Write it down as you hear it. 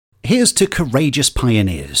here's to courageous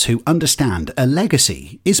pioneers who understand a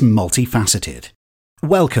legacy is multifaceted.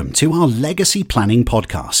 Welcome to our Legacy Planning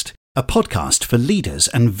Podcast, a podcast for leaders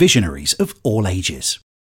and visionaries of all ages.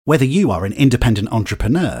 Whether you are an independent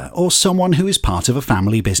entrepreneur or someone who is part of a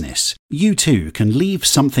family business, you too can leave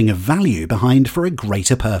something of value behind for a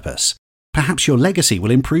greater purpose. Perhaps your legacy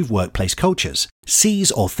will improve workplace cultures, seize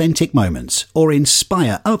authentic moments, or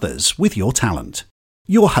inspire others with your talent.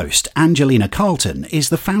 Your host, Angelina Carlton, is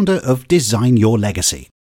the founder of Design Your Legacy,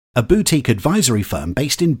 a boutique advisory firm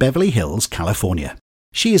based in Beverly Hills, California.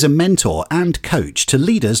 She is a mentor and coach to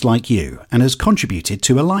leaders like you and has contributed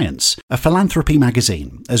to Alliance, a philanthropy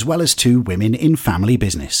magazine, as well as to Women in Family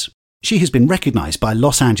Business. She has been recognized by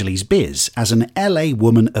Los Angeles Biz as an LA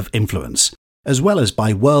Woman of Influence, as well as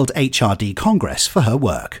by World HRD Congress for her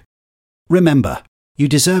work. Remember, you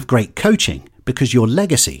deserve great coaching because your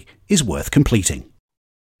legacy is worth completing.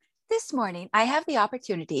 This morning, I have the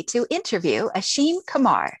opportunity to interview Ashim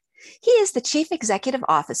Kumar. He is the Chief Executive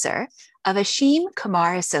Officer of Ashim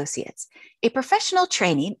Kumar Associates, a professional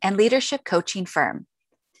training and leadership coaching firm.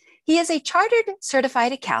 He is a chartered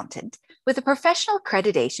certified accountant with the professional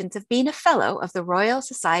accreditations of being a Fellow of the Royal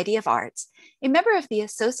Society of Arts, a member of the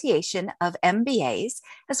Association of MBAs,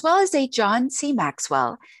 as well as a John C.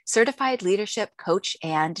 Maxwell certified leadership coach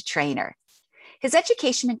and trainer. His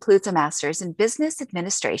education includes a master's in business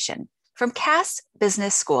administration from Cass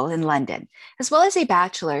Business School in London, as well as a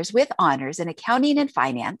bachelor's with honors in accounting and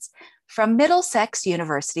finance from Middlesex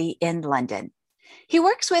University in London. He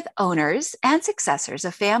works with owners and successors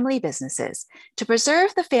of family businesses to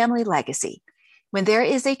preserve the family legacy when there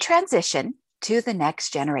is a transition to the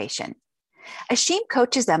next generation. Ashim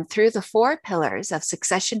coaches them through the 4 pillars of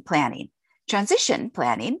succession planning, transition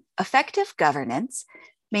planning, effective governance,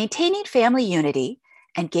 maintaining family unity,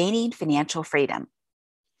 and gaining financial freedom.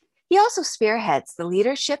 He also spearheads the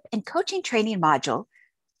leadership and coaching training module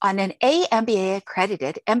on an AMBA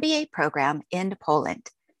accredited MBA program in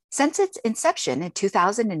Poland. Since its inception in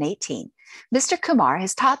 2018, Mr. Kumar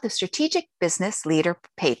has taught the Strategic Business Leader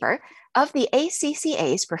paper of the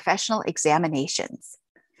ACCA's professional examinations.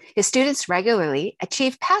 His students regularly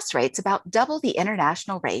achieve pass rates about double the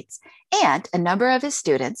international rates, and a number of his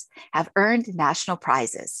students have earned national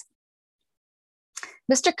prizes.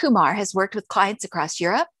 Mr. Kumar has worked with clients across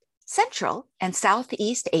Europe, Central and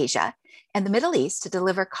Southeast Asia, and the Middle East to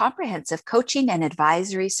deliver comprehensive coaching and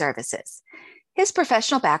advisory services. His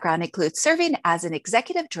professional background includes serving as an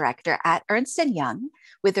executive director at Ernst & Young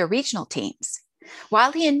with their regional teams.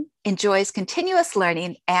 While he enjoys continuous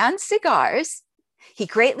learning and cigars, he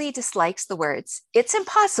greatly dislikes the words, "It's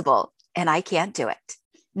impossible," and "I can't do it."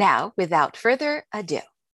 Now, without further ado.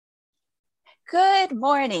 Good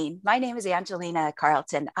morning. My name is Angelina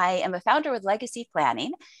Carlton. I am a founder with Legacy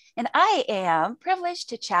Planning, and I am privileged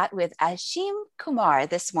to chat with Ashim Kumar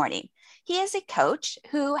this morning. He is a coach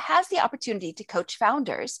who has the opportunity to coach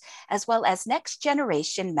founders as well as next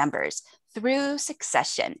generation members through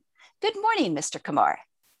succession. Good morning, Mr. Kumar.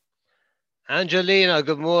 Angelina,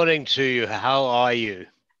 good morning to you. How are you?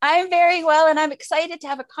 I'm very well, and I'm excited to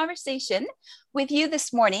have a conversation with you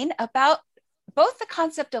this morning about both the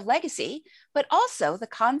concept of legacy, but also the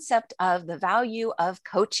concept of the value of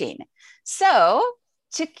coaching. So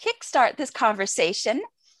to kickstart this conversation,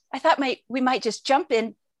 I thought we might just jump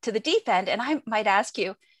into the deep end, and I might ask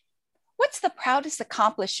you, what's the proudest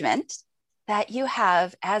accomplishment that you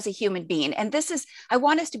have as a human being? And I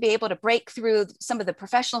want us to be able to break through some of the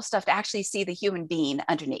professional stuff to actually see the human being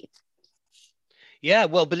underneath. Yeah,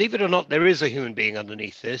 well, believe it or not, there is a human being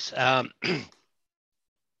underneath this.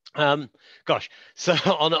 So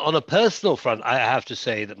on a personal front, I have to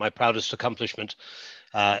say that my proudest accomplishment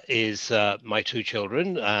is my 2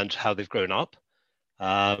 children and how they've grown up.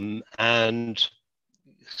 And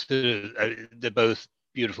so, they're both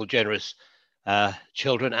beautiful, generous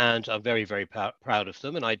children, and I'm very, very proud of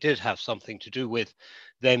them. And I did have something to do with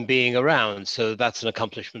them being around. So that's an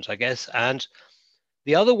accomplishment, I guess. And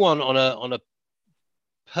the other one on a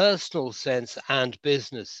personal sense and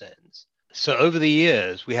business sense. So over the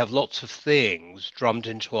years, we have lots of things drummed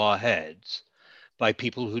into our heads by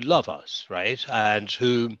people who love us, right? And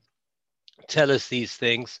who tell us these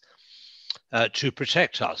things to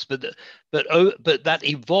protect us. But that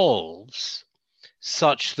evolves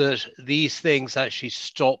such that these things actually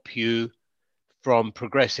stop you from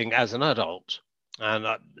progressing as an adult. And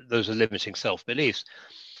those are limiting self-beliefs.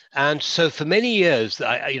 And so for many years,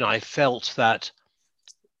 I felt that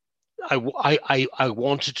I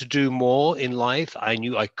wanted to do more in life. I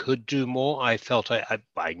knew I could do more. I felt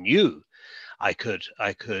I knew I could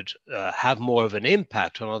have more of an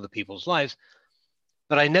impact on other people's lives,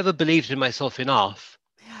 but I never believed in myself enough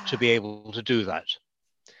to be able to do that.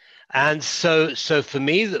 And so for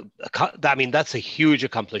me, I mean, that's a huge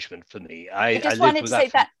accomplishment for me. I I just lived wanted with to that say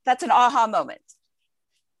for, that that's an aha moment.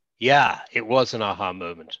 yeah, it was an aha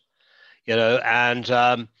moment, and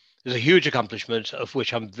there's a huge accomplishment of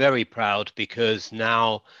which I'm very proud, because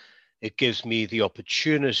now it gives me the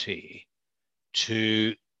opportunity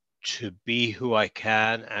to be who I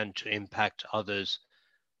can and to impact others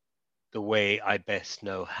the way I best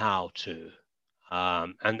know how to.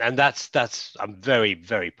 And that's I'm very,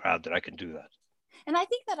 very proud that I can do that. And I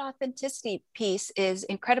think that authenticity piece is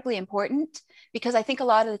incredibly important because I think a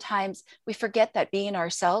lot of the times we forget that being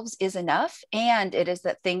ourselves is enough. And it is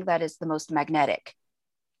that thing that is the most magnetic.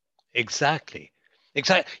 Exactly.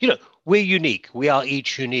 Exactly. We're unique. We are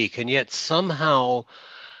each unique. And yet somehow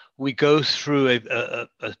we go through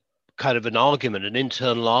a kind of an argument, an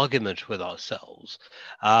internal argument with ourselves,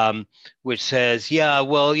 which says, yeah,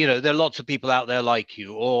 well, there are lots of people out there like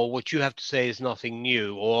you, or what you have to say is nothing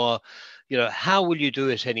new, or, how will you do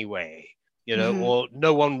it anyway? Mm-hmm. Or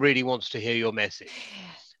no one really wants to hear your message.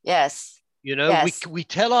 Yes. We Yes. we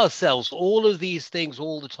tell ourselves all of these things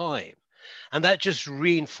all the time, and that just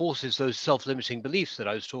reinforces those self-limiting beliefs that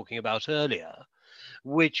I was talking about earlier,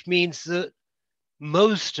 which means that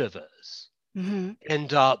most of us Mm-hmm.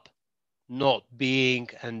 end up not being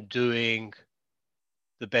and doing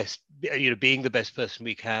the best, being the best person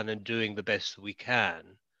we can and doing the best that we can,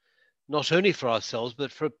 not only for ourselves,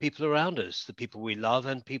 but for people around us, the people we love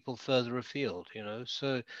and people further afield,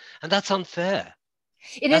 so, and that's unfair.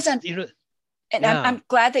 It is That's, and yeah, I'm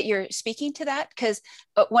glad that you're speaking to that because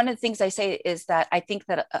one of the things I say is that I think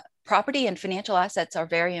that property and financial assets are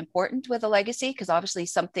very important with a legacy because obviously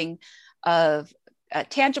something of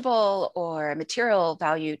tangible or material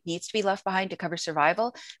value needs to be left behind to cover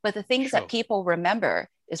survival. But the things that sure. people remember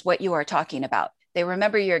is what you are talking about. They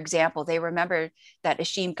remember your example. They remember that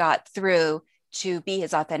Ashim got through to be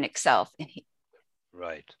his authentic self,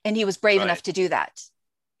 Right. and he was brave enough Right. to do that.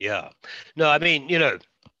 Yeah. No, I mean,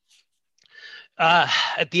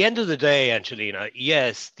 at the end of the day, Angelina,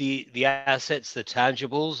 yes, the assets, the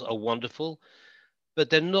tangibles are wonderful, but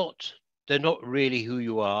they're not really who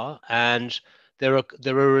you are, and they're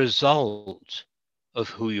a result of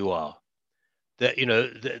who you are.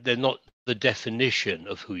 They're not the definition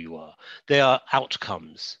of who you are. They are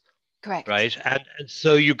outcomes, Correct. right? And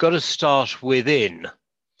so you've got to start within,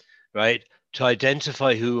 right, to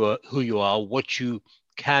identify who you are, what you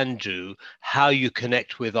can do, how you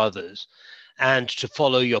connect with others, and to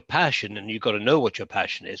follow your passion. And you've got to know what your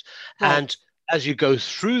passion is. Right. And as you go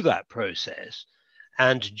through that process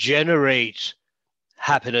and generate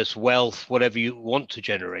happiness, wealth, whatever you want to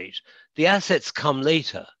generate, the assets come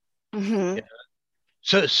later. Mm-hmm.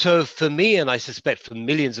 Yeah. So for me, and I suspect for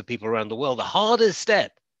millions of people around the world, the hardest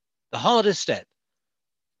step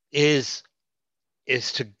is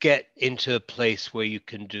to get into a place where you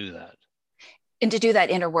can do that. And to do that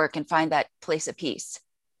inner work and find that place of peace.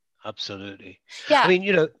 Absolutely. I Yeah,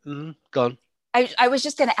 mean, go on. I was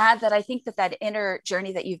just going to add that I think that that inner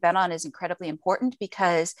journey that you've been on is incredibly important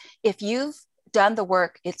because if you've done the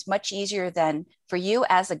work, it's much easier than for you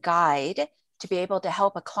as a guide to be able to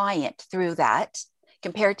help a client through that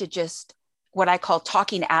compared to just what I call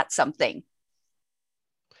talking at something.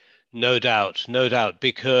 No doubt, no doubt,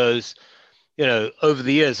 because over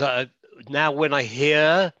the years, now when I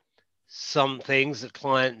hear some things that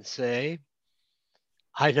clients say,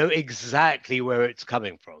 I know exactly where it's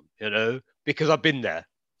coming from, because I've been there.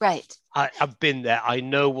 Right. I've been there. I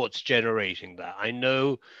know what's generating that. I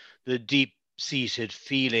know the deep-seated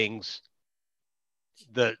feelings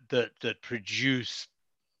that produce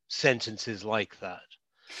sentences like that.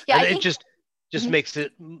 Yeah, And I it think. just Mhm. makes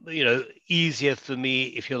it easier for me,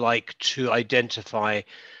 if you like, to identify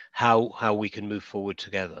how we can move forward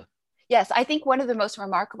together. Yes, I think one of the most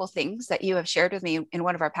remarkable things that you have shared with me in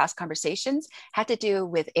one of our past conversations had to do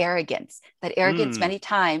with arrogance. That arrogance, Mm, many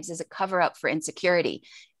times, is a cover up for insecurity.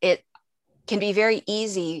 It can be very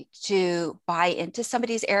easy to buy into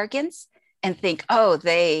somebody's arrogance and think, oh,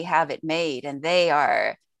 they have it made and they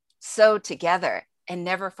are so together, and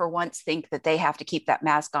never for once think that they have to keep that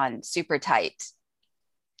mask on super tight.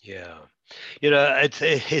 yeah.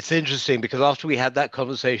 It's interesting, because after we had that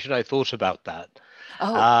conversation, I thought about that.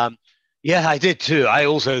 Oh, Um, yeah, I did too. I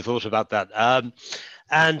also thought about that.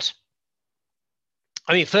 And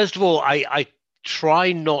I mean, first of all, I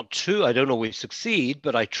try not to. I don't always succeed,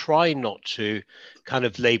 but I try not to kind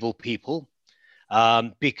of label people,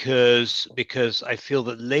 because I feel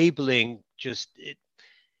that labeling just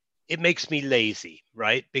it makes me lazy,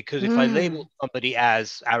 right? Because if I mm, label somebody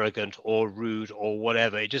as arrogant or rude or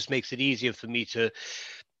whatever, it just makes it easier for me to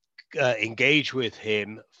engage with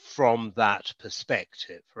him from that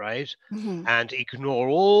perspective, right? Mm-hmm. And ignore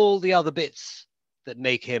all the other bits that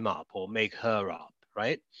make him up or make her up,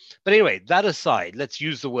 right? But anyway, that aside, let's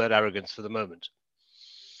use the word arrogance for the moment.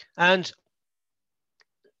 And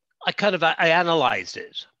I analyzed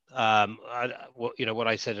it. What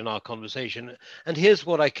I said in our conversation, and here's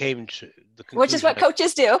what I came to the Which is conclusion. what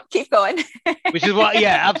coaches do. Keep going. Which is what,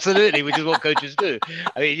 yeah, absolutely. Which is what coaches do.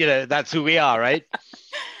 I mean, that's who we are, right?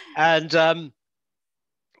 And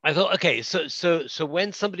I thought, okay, so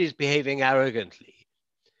when somebody's behaving arrogantly,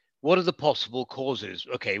 what are the possible causes?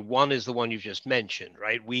 Okay, one is the one you've just mentioned,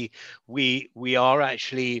 right? We are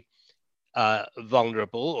actually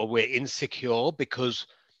vulnerable, or we're insecure because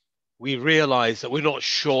we realize that we're not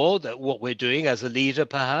sure that what we're doing as a leader,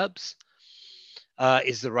 perhaps,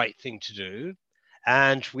 is the right thing to do,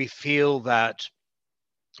 and we feel that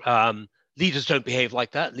leaders don't behave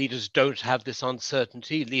like that. Leaders don't have this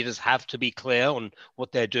uncertainty. Leaders have to be clear on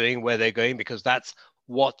what they're doing, where they're going, because that's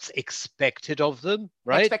what's expected of them,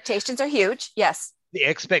 right? Expectations are huge. Yes. The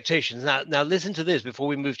expectations. Now listen to this before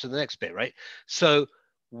we move to the next bit, right? So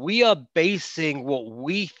we are basing what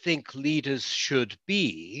we think leaders should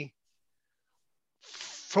be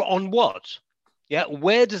on what? Yeah,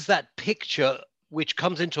 where does that picture, which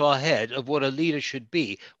comes into our head of what a leader should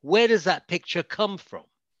be, where does that picture come from?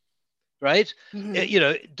 Right?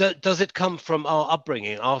 Mm-hmm. Does it come from our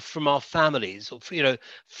upbringing, from our families, or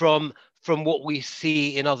from what we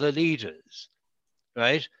see in other leaders,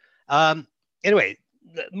 right? Anyway,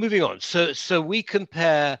 moving on. So we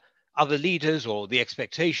compare other leaders or the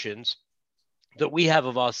expectations that we have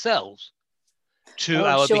of ourselves to Oh,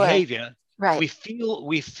 our sure. behavior. Right. We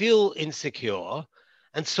feel insecure,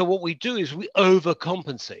 and so what we do is we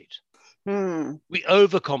overcompensate. We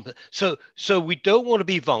overcompensate. So we don't want to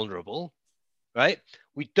be vulnerable, right?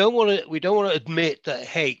 We don't want to admit that,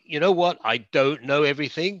 hey, you know what? I don't know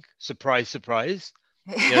everything. Surprise, surprise.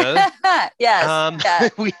 Yes. Yeah.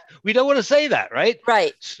 We don't want to say that, right?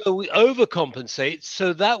 Right. So we overcompensate.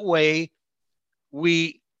 So that way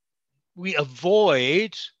we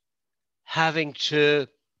avoid having to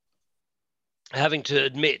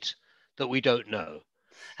admit that we don't know.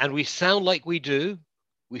 And we sound like we do.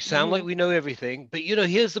 We sound like Mm-hmm. we know everything. But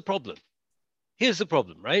here's the problem. Here's the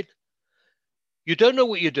problem, right? You don't know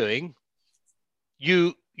what you're doing.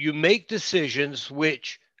 You make decisions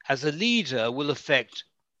which, as a leader, will affect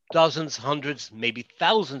dozens, hundreds, maybe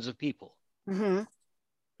thousands of people, Mm-hmm.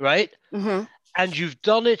 right? Mm-hmm. And you've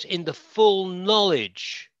done it in the full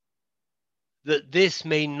knowledge that this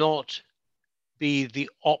may not be the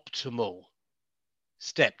optimal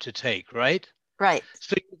step to take, right? Right.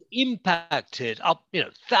 So you've impacted up,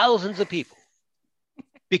 thousands of people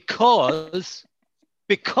because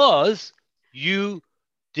you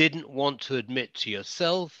didn't want to admit to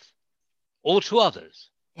yourself or to others,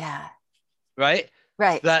 Yeah. right?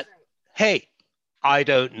 Right. That, hey, I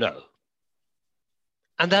don't know.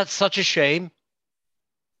 And that's such a shame,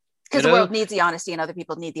 Because the world needs the honesty and other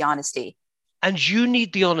people need the honesty. And you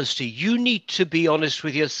need the honesty. You need to be honest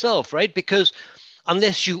with yourself, right? Because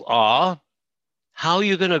unless you are, how are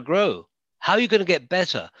you going to grow? How are you going to get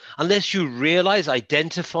better? Unless you realize,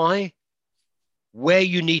 identify where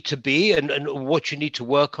you need to be and what you need to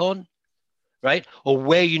work on, right? Or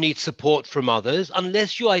where you need support from others.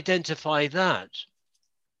 Unless you identify that,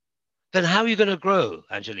 then how are you going to grow,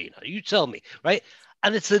 Angelina? You tell me, right?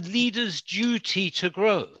 And it's a leader's duty to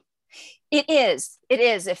grow. It is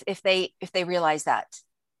if they realize that.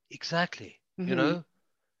 Exactly. Mm-hmm.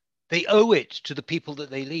 They owe it to the people that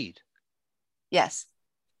they lead. Yes.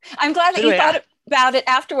 I'm glad that you thought about it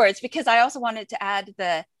afterwards, because I also wanted to add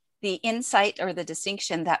the insight or the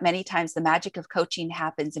distinction that many times the magic of coaching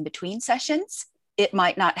happens in between sessions. It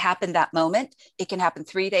might not happen that moment. It can happen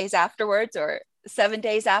 3 days afterwards or 7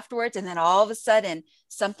 days afterwards. And then all of a sudden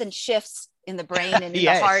something shifts in the brain and in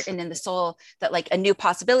Yes. the heart and in the soul, that like a new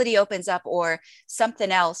possibility opens up or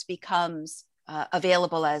something else becomes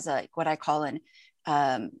available as what I call an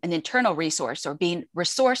internal resource, or being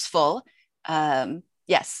resourceful.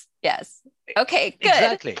 Yes. Okay, good.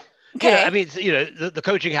 Exactly. Okay. I mean, the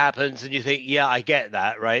coaching happens and you think, yeah, I get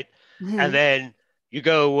that, right? Mm-hmm. And then you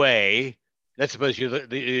go away. Let's suppose you're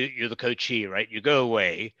the coachee, right? You go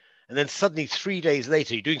away, and then suddenly 3 days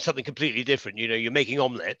later, you're doing something completely different. You're making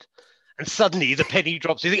omelet, and suddenly the penny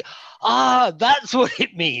drops. You think, that's what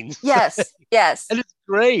it means. Yes. And it's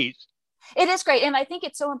great. It is great. And I think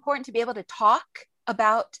it's so important to be able to talk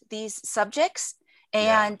about these subjects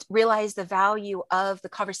and realize the value of the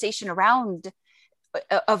conversation around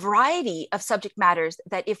a variety of subject matters,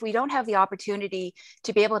 that if we don't have the opportunity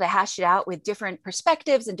to be able to hash it out with different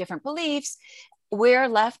perspectives and different beliefs, we're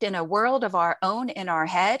left in a world of our own in our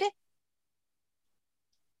head.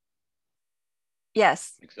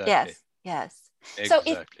 Yes, Exactly. yes, yes. So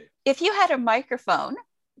Exactly. if you had a microphone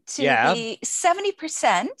to Yeah. the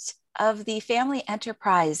 70% of the family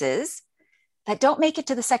enterprises that don't make it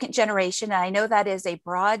to the second generation, and I know that is a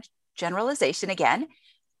broad generalization again,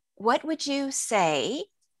 what would you say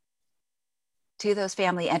to those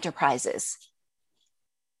family enterprises?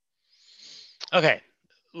 Okay.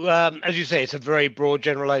 As you say, it's a very broad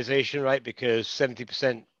generalization, right? Because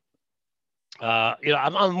 70%,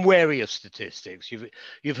 I'm wary of statistics.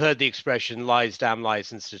 You've heard the expression lies, damn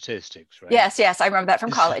lies, and statistics, right? Yes, yes, I remember that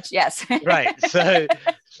from college. Yes. Right.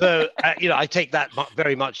 So I take that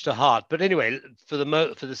very much to heart. But anyway, for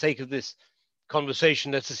the sake of this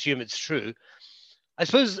conversation, let's assume it's true. I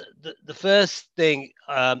suppose the first thing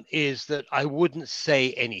is that I wouldn't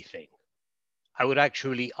say anything. I would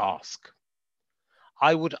actually ask.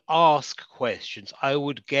 I would ask questions. I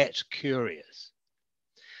would get curious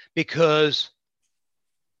because,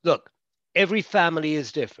 look, every family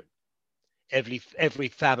is different. Every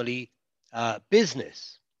family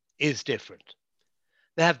business is different.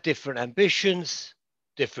 They have different ambitions,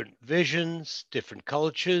 different visions, different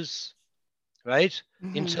cultures, right?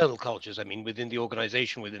 Mm-hmm. Internal cultures, I mean, within the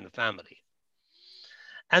organization, within the family.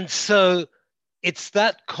 And so it's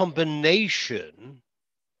that combination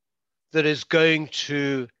that is going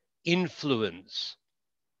to influence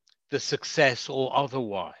the success or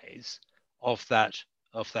otherwise of that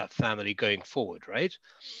family going forward, right?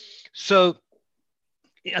 So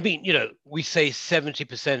I mean, we say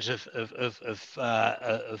 70%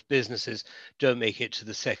 of businesses don't make it to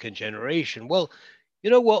the second generation. Well, you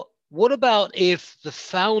know what? What about if the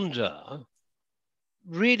founder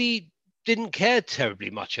really didn't care terribly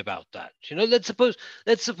much about that? Let's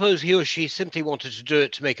suppose he or she simply wanted to do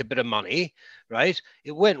it to make a bit of money, right?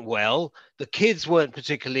 It went well. The kids weren't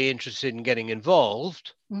particularly interested in getting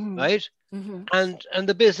involved, Mm-hmm. right? Mm-hmm. And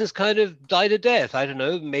the business kind of died a death. I don't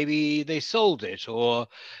know, maybe they sold it or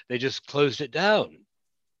they just closed it down,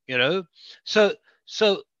 you know? So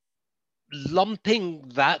so lumping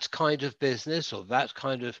that kind of business or that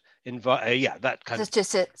kind of that kind of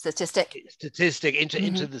Statistic. statistic into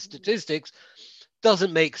Mm-hmm. the statistics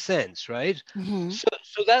doesn't make sense, right? Mm-hmm.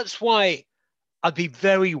 So that's why I'd be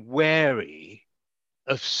very wary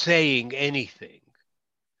of saying anything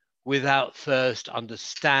without first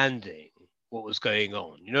understanding what was going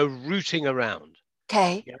on, rooting around.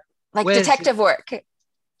 Okay. Yeah. Like Where's detective work.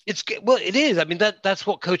 well, it is. I mean, that's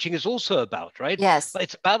what coaching is also about, right? Yes. But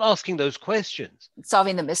it's about asking those questions.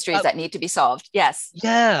 Solving the mysteries that need to be solved. Yes.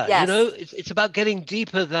 Yeah, Yes. it's about getting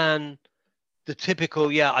deeper than the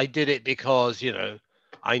typical, yeah, I did it because,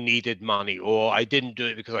 I needed money or I didn't do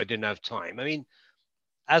it because I didn't have time. I mean,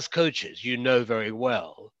 as coaches, you know very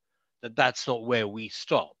well that that's not where we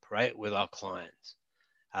stop, right, with our clients.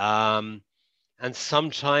 Um, and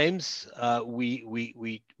sometimes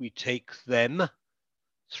we take them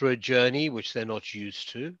through a journey which they're not used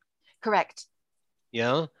to. Correct.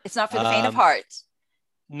 Yeah. It's not for the faint of Um, heart.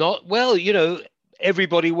 not well,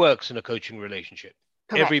 everybody works in a coaching relationship.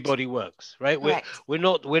 Correct. Everybody works, right? We're Correct. we're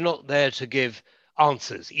not we're not there to give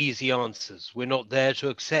answers, easy answers. We're not there to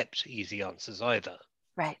accept easy answers either,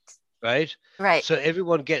 Right. right? Right. So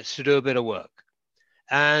everyone gets to do a bit of work.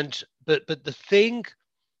 And but the thing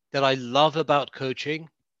that I love about coaching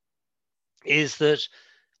is that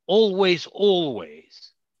always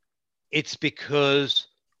it's because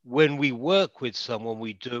when we work with someone,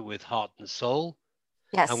 we do it with heart and soul,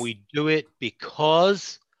 and Yes. we do it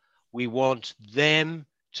because we want them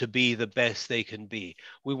to be the best they can be.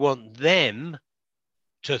 We want them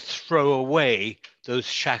to throw away those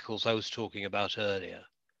shackles I was talking about earlier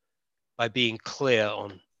by being clear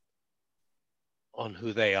on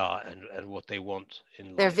who they are and what they want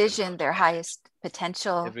in Their life and how vision, to their get it. highest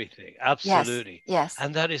potential. Everything. Yes. Absolutely. Yes.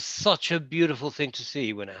 And that is such a beautiful thing to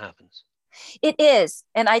see when it happens. It is.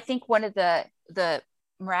 And I think one of the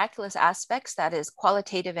miraculous aspects that is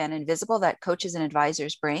qualitative and invisible that coaches and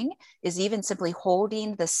advisors bring is even simply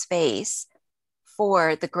holding the space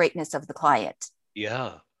for the greatness of the client.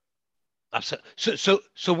 Yeah. Absolutely.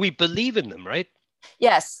 So we believe in them, right?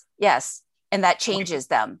 Yes, yes. And that We changes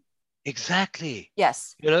them. exactly.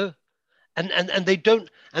 Yes, You know, and they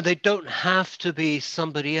don't have to be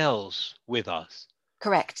somebody else with us,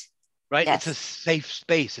 correct. right? It's a Yes, safe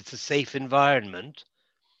space. It's a safe environment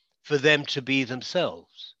for them to be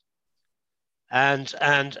themselves. And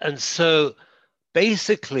so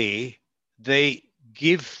basically they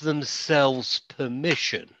give themselves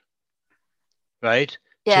permission, right,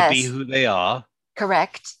 to be yes, who they are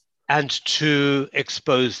correct. and to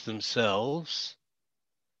expose themselves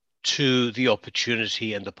to the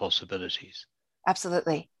opportunity and the possibilities.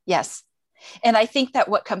 Absolutely. Yes. And I think that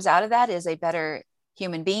what comes out of that is a better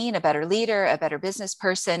human being, a better leader, a better business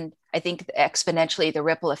person. I think exponentially the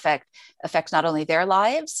ripple effect affects not only their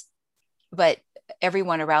lives, but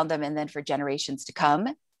everyone around them, and then for generations to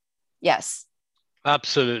come. Yes.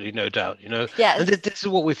 Absolutely, no doubt, And Yes. this is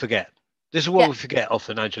what we forget. This is what Yeah. we forget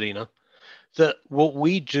often, Angelina, that what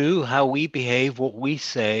we do, how we behave, what we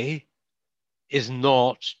say is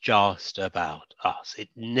not just about us. It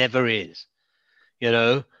never is.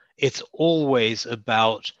 It's always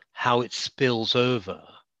about how it spills over.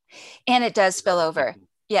 And it does spill over. People.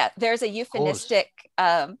 Yeah. There's a Of course. euphemistic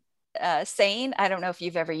saying. I don't know if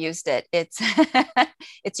you've ever used it. It's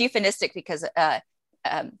it's euphemistic because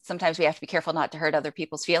sometimes we have to be careful not to hurt other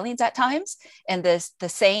people's feelings at times. And the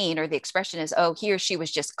saying or the expression is, "Oh, he or she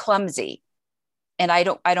was just clumsy." And I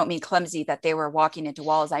don't mean clumsy that they were walking into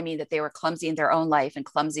walls. I mean that they were clumsy in their own life and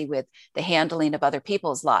clumsy with the handling of other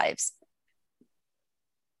people's lives.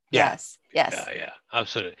 Yeah. Yes. Yes. Yeah,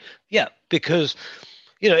 absolutely. Yeah, because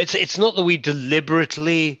it's not that we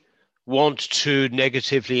deliberately want to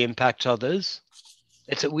negatively impact others.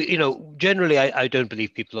 It's that we, generally I don't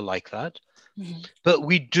believe people are like that, Mm-hmm. but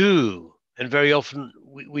we do, and very often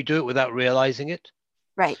we do it without realizing it.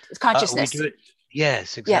 Right. It's We consciousness. do it,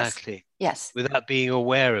 yes, Yes. exactly, Yes. without being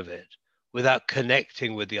aware of it, without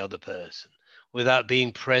connecting with the other person, without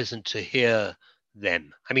being present to hear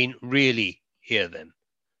them. I mean, really hear them,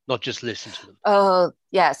 not just listen to them. Oh,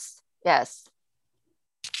 yes. Yes.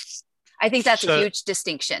 I think that's a So huge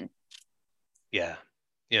distinction. yeah,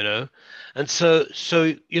 and so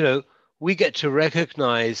we get to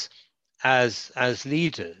recognize as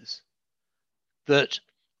leaders that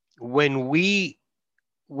when we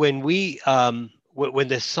when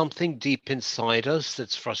there's something deep inside us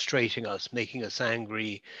that's frustrating us, making us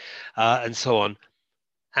angry, and so on,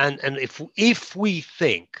 and if we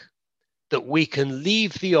think that we can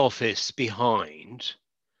leave the office behind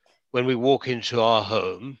when we walk into our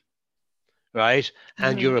home, right?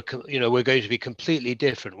 And Mm-hmm. we're going to be completely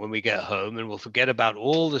different when we get home, and we'll forget about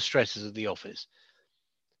all the stresses of the office.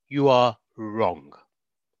 You are wrong.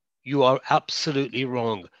 You are absolutely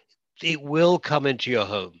wrong. It will come into your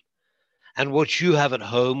home, and what you have at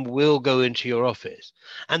home will go into your office.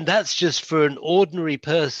 And that's just for an ordinary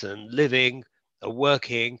person living or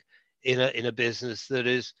working in a business that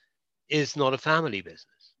is not a family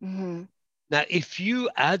business. Mm-hmm. Now, if you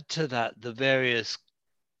add to that the various,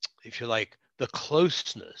 if you like, the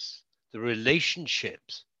closeness, the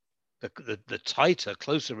relationships, the tighter,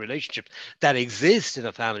 closer relationships that exist in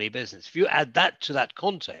a family business, if you add that to that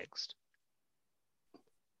context,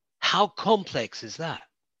 how complex is that,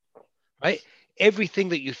 right? Everything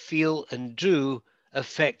that you feel and do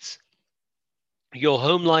affects your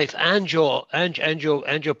home life and your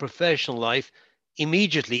professional life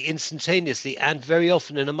immediately, instantaneously, and very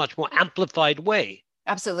often in a much more amplified way.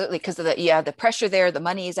 Absolutely. Because of the pressure there, the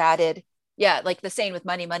money is added. Yeah. Like the saying with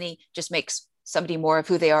money just makes somebody more of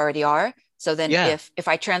who they already are. So then Yeah, if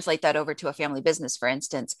I translate that over to a family business, for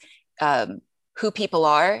instance, who people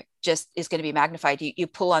are just is going to be magnified. You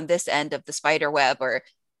pull on this end of the spider web, or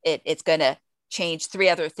it's going to change three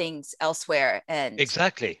other things elsewhere and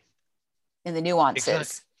exactly. in the Exactly.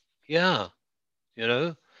 nuances. Yeah. you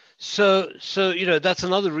know so that's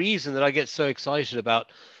another reason that I get so excited about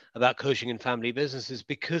coaching in family businesses,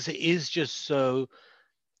 because it is just so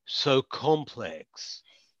complex,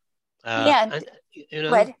 Yeah. And and you go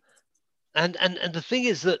know ahead. and the thing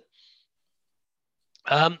is that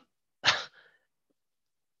um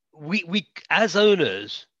we as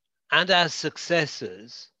owners and as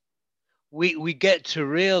successors, we get to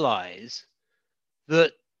realize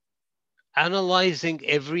that analyzing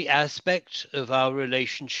every aspect of our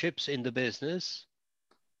relationships in the business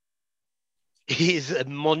is a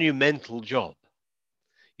monumental job,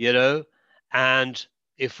 you know? And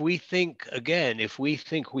if we think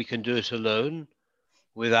we can do it alone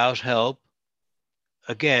without help,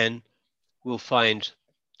 again, we'll find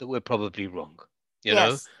that we're probably wrong, you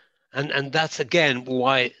know? Yes. And that's again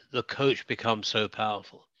why the coach becomes so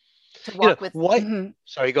powerful. To walk with. Why? Mhm.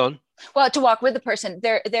 Sorry, go on. Well, to walk with the person.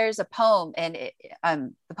 There's a poem, and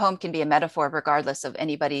the poem can be a metaphor regardless of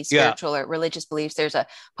anybody's Yeah, spiritual or religious beliefs. There's a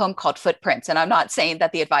poem called Footprints, and I'm not saying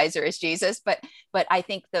that the advisor is Jesus, but I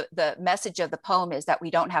think the message of the poem is that we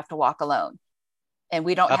don't have to walk alone, and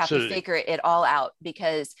we don't have to absolutely. figure it all out.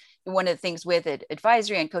 Because one of the things with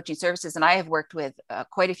advisory and coaching services, and I have worked with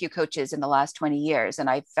quite a few coaches in the last 20 years, and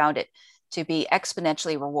I've found it to be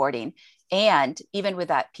exponentially rewarding. And even with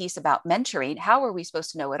that piece about mentoring, how are we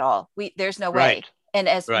supposed to know it all? There's no Right. way. And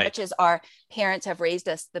as Right. much as our parents have raised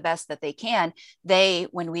us the best that they can, they,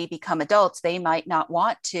 when we become adults, they might not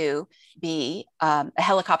want to be a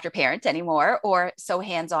helicopter parent anymore or so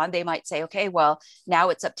hands-on. They might say, okay, well, now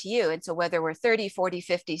it's up to you. And so whether we're 30, 40,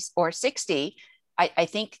 50, or 60, I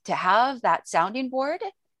think to have that sounding board,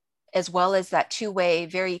 as well as that two-way,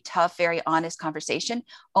 very tough, very honest conversation,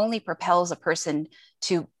 only propels a person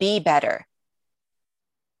to be better,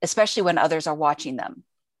 especially when others are watching them.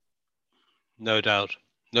 No doubt.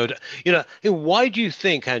 No doubt. Why do you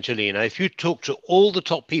think, Angelina, if you talk to all the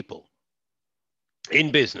top people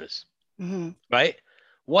in business, Mm-hmm. right?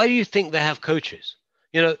 Why do you think they have coaches?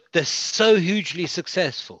 They're so hugely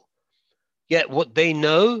successful, yet what they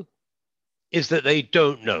know is that they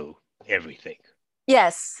don't know everything,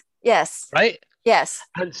 Yes, yes, right? yes.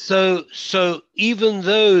 And so even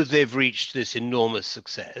though they've reached this enormous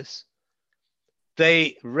success,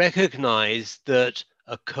 they recognize that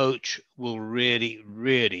a coach will really,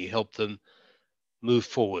 really help them move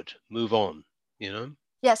forward, move on.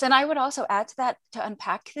 Yes, and I would also add to that to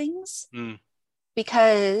unpack things, Mm.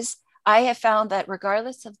 because I have found that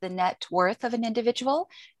regardless of the net worth of an individual,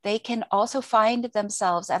 they can also find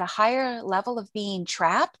themselves at a higher level of being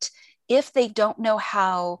trapped if they don't know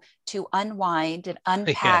how to unwind and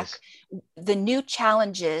unpack Yes. the new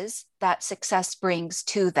challenges that success brings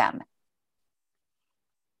to them.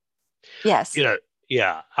 Yes.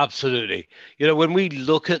 Yeah, absolutely. When we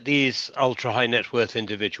look at these ultra high net worth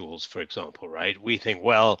individuals, for example, right, we think,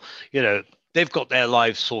 well, they've got their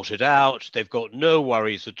lives sorted out, they've got no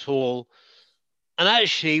worries at all. And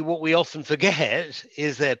actually, what we often forget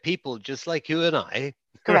is they're people just like you and I,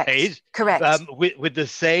 Correct. right? Correct. With the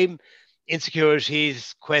same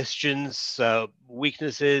insecurities, questions,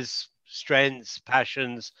 weaknesses, strengths,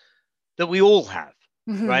 passions that we all have,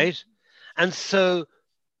 Mm-hmm. right? And so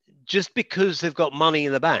just because they've got money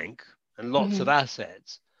in the bank and lots Mm-hmm. of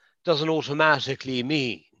assets doesn't automatically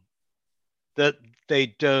mean that they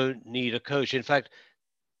don't need a coach. In fact,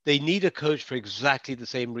 they need a coach for exactly the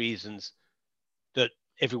same reasons that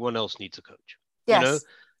everyone else needs a coach, you know?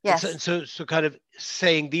 Yes. And so, Yes. and so, so kind of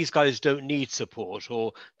saying these guys don't need support,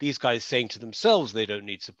 or these guys saying to themselves they don't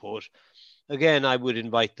need support. Again, I would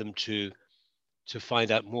invite them to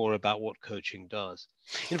find out more about what coaching does.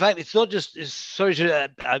 In fact, it's not just. Sorry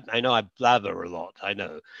to. I know I blather a lot. I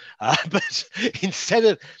know, but instead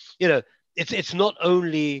of, it's not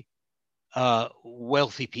only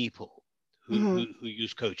wealthy people who, Mm-hmm. who who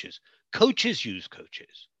use coaches. Coaches use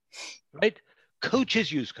coaches, right?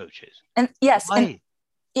 Coaches use coaches. And yes, and Why?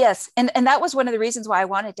 yes, and that was one of the reasons why I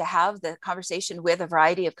wanted to have the conversation with a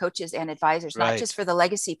variety of coaches and advisors, not just Right. for the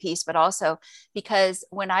legacy piece, but also because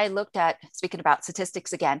when I looked at, speaking about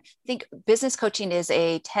statistics again, I think business coaching is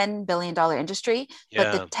a $10 billion industry,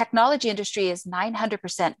 but the Yeah. technology industry is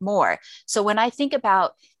 900% more. So when I think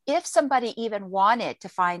about if somebody even wanted to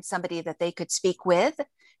find somebody that they could speak with,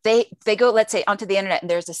 they go, let's say, onto the internet and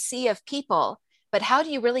there's a sea of people, but how do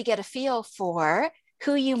you really get a feel for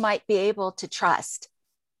who you might be able to trust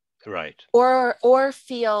Right. or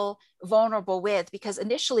feel vulnerable with? Because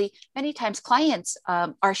initially many times clients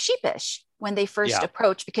are sheepish when they first Yeah.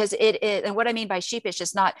 approach, because it is, and what I mean by sheepish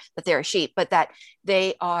is not that they're a sheep, but that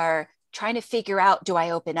they are trying to figure out, do I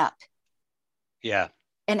open up, Yeah.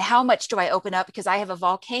 and how much do I open up, because I have a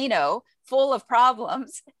volcano full of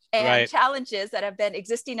problems and Right. challenges that have been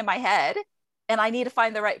existing in my head, and I need to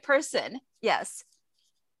find the right person. Yes.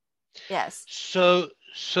 Yes. So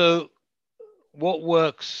what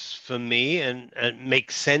works for me and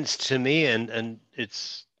makes sense to me, and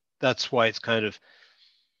that's why it's kind of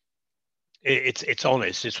it's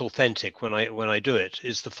honest, it's authentic when I do it,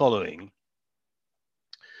 is the following.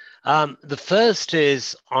 The first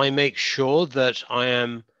is I make sure that I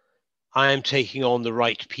am taking on the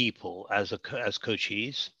right people as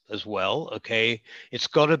coachees as well. Okay, it's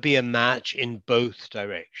got to be a match in both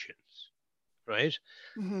directions, right?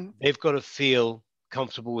 Mm-hmm. They've got to feel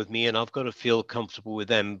comfortable with me, and I've got to feel comfortable with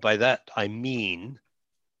them. By that I mean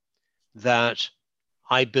that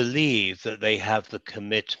I believe that they have the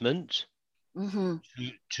commitment Mm-hmm.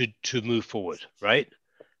 to move forward, right?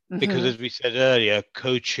 Because Mm-hmm. as we said earlier,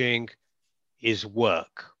 coaching is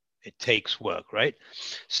work. It takes work, right?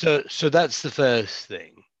 So that's the first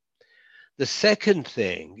thing. The second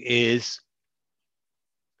thing is,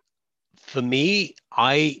 for me,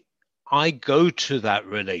 I go to that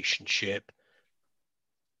relationship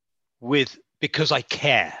with because I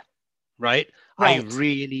care, right? I Right.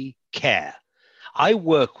 really care. I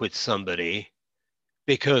work with somebody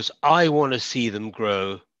because I want to see them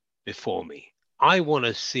grow before me. I want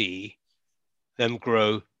to see them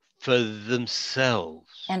grow for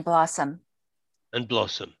themselves And blossom. and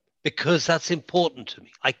blossom. because that's important to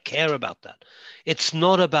me. I care about that. It's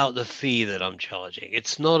not about the fee that I'm charging.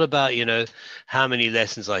 It's not about, how many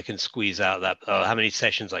lessons I can squeeze out that, or how many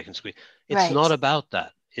sessions I can squeeze. It's Right. not about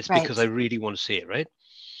that. It's because I Right. really want to see it, right?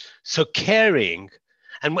 So caring,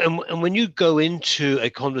 and when you go into a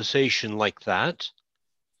conversation like that,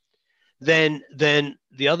 then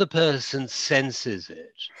the other person senses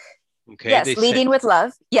it. Okay, Yes. they say, Leading with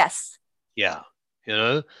love. Yes. yeah, you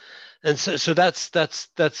know, and so that's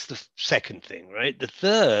the second thing, right? The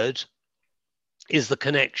third is the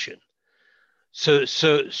connection. So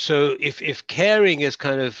if caring is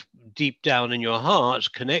kind of deep down in your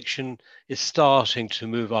heart, connection is starting to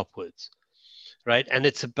move upwards, right? And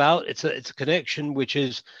it's a connection which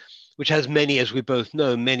has many, as we both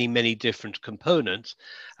know, many different components.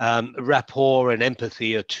 Rapport and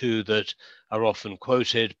empathy are two that are often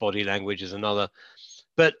quoted. Body language is another.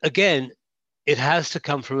 But again, it has to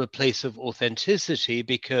come from a place of authenticity,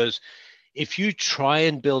 because if you try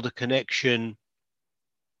and build a connection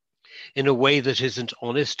in a way that isn't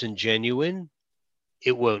honest and genuine,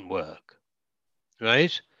 it won't work,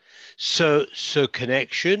 right? So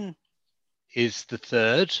connection is the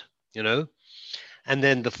third, you know, and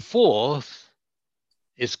then the fourth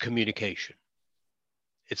is communication.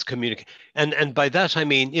 It's communicate, and by that I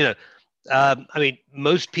mean,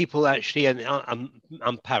 most people actually, and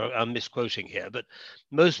I'm misquoting here, but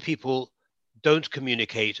most people don't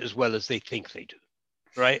communicate as well as they think they do,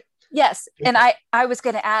 right? Yes. And I was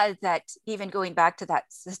going to add that even going back to that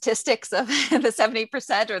statistics of the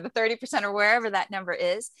 70% or the 30% or wherever that number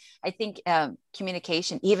is, I think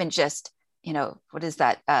communication, even just, what is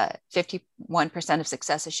that? 51% of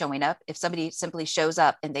success is showing up. If somebody simply shows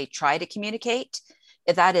up and they try to communicate,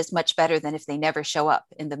 that is much better than if they never show up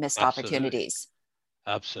in the missed Absolutely, opportunities.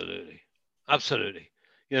 absolutely.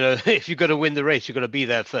 If you're going to win the race, you're going to be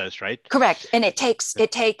there first, right? Correct. And it takes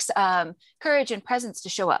courage and presence to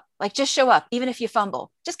show up. Like, just show up, even if you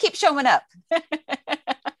fumble. Just keep showing up.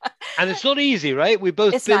 And it's not easy, right? We've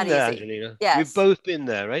both It's not been there, easy. Angelina. We've Yes. both been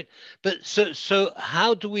there, right? But so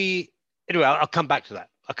how do we? Anyway, I'll come back to that.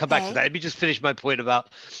 I'll come back to that. Okay. Let me just finish my point about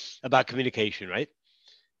communication, right?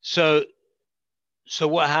 So so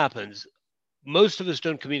what happens? Most of us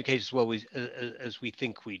don't communicate as well as we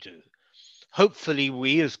think we do. Hopefully,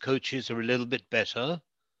 we as coaches are a little bit better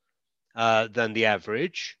than the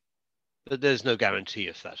average, but there's no guarantee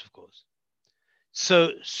of that, of course.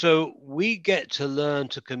 So we get to learn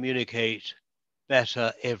to communicate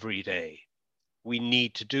better every day. We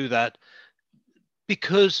need to do that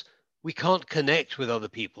because we can't connect with other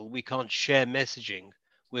people. We can't share messaging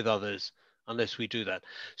with others unless we do that.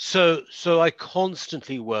 So I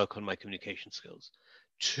constantly work on my communication skills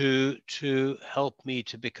to help me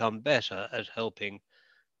to become better at helping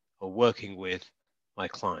or working with my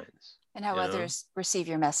clients. And how You know, others receive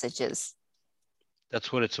your messages.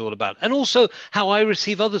 that's what it's all about. And also how I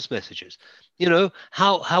receive others' messages.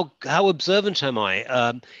 How observant am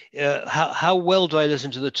I? How well do I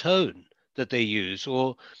listen to the tone that they use,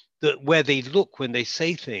 or where they look when they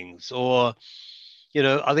say things, or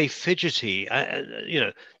are they fidgety?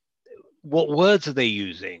 What words are they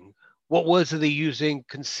using? What words are they using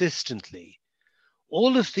consistently?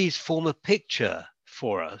 All of these form a picture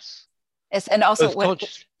for us, Yes, and also both what?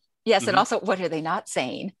 conscious. Yes, and Mhm. also what are they not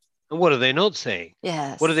saying? And what are they not saying?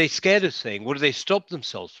 What are Yes. they scared of saying? What do they stop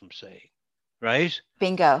themselves from saying? Right?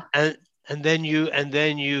 Bingo. And and then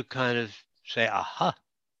you kind of say, aha,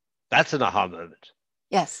 that's an aha moment,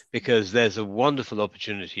 Yes. because there's a wonderful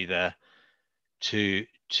opportunity there to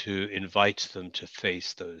invite them to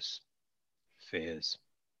face those fears.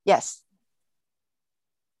 Yes.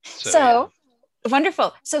 So yeah. So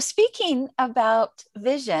wonderful. So speaking about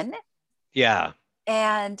vision, Yeah,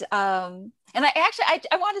 and I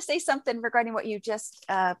want to say something regarding what you just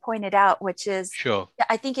pointed out, which is, sure.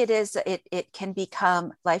 I think it can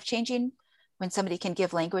become life changing when somebody can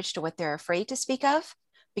give language to what they're afraid to speak of,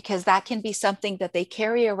 because that can be something that they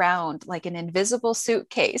carry around like an invisible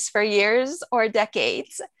suitcase for years or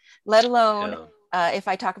decades, let alone Yeah. if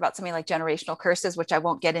I talk about something like generational curses, which I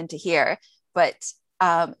won't get into here, but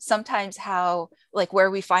sometimes how, like, where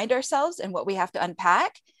we find ourselves and what we have to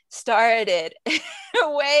unpack started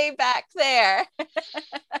way back there.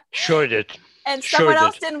 Sure did. And Sure someone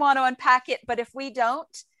else did. didn't want to unpack it. But if we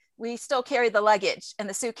don't, we still carry the luggage and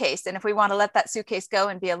the suitcase. And if we want to let that suitcase go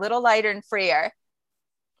and be a little lighter and freer,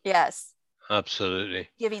 yes, Absolutely.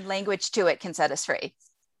 giving language to it can set us free.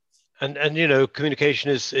 And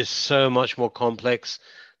communication is so much more complex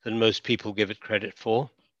than most people give it credit for.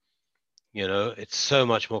 It's so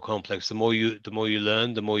much more complex. The more you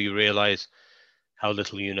learn, the more you realize how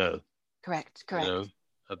little you know, Correct. you Correct. know,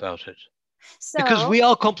 about it. Because So we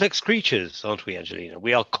are complex creatures, aren't we, Angelina?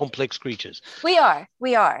 We are complex creatures, we are.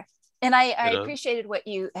 And I you know? appreciated what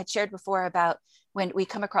you had shared before about when we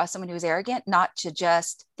come across someone who's arrogant, not to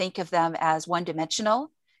just think of them as one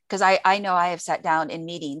dimensional. Because I know I have sat down in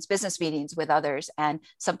meetings, business meetings with others, and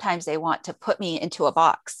sometimes they want to put me into a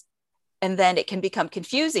box. And then it can become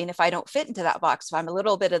confusing if I don't fit into that box. If I'm a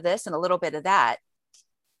little bit of this and a little bit of that.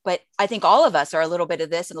 But I think all of us are a little bit of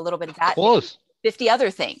this and a little bit of Of that, maybe course. 50 other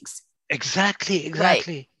things. Exactly, Right.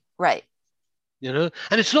 exactly. Right. You know,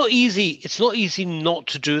 and it's not easy. It's not easy not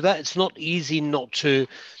to do that. It's not easy not to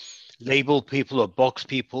label people or box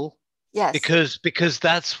people, Yes. because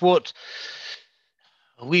that's what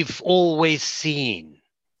we've always seen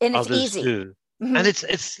And it's others easy. do. And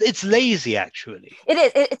Mm-hmm. it's lazy, actually. It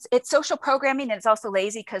is. It's social programming, and it's also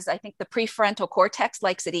lazy because I think the prefrontal cortex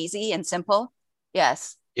likes it easy and simple.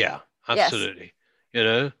 Yes. Yeah, Yes. absolutely. You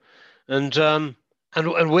know, and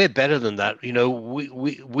and we're better than that. You know,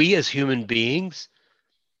 we as human beings,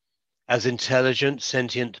 as intelligent,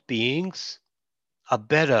 sentient beings, are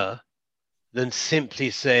better than simply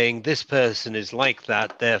saying this person is like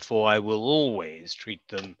that, therefore I will always treat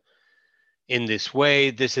them in this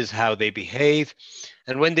way. This is how they behave.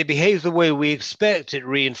 And when they behave the way we expect, it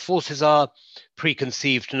reinforces our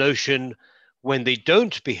preconceived notion. When they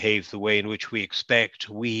don't behave the way in which we expect,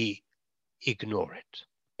 we ignore it.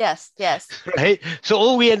 Yes. Yes. Right? So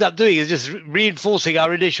all we end up doing is just reinforcing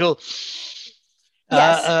our initial,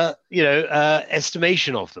 Yes.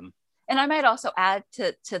 estimation of them. And I might also add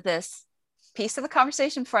to this piece of the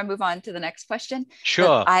conversation before I move on to the next question that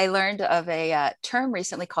Sure. I learned of a term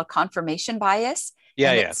recently called confirmation bias.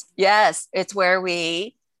 Yeah, And yeah. it's where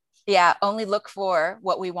we, only look for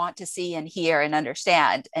what we want to see and hear and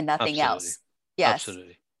understand and nothing Absolutely. else. Yes.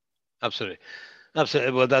 Absolutely. Absolutely.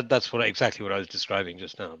 Absolutely. Well, that's exactly what I was describing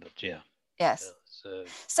just now. But yeah. Yeah. Yes. So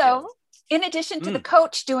yeah. So, in addition to the Mm,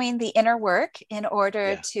 coach doing the inner work in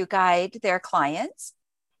order yeah. to guide their clients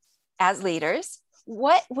as leaders,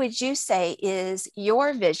 what would you say is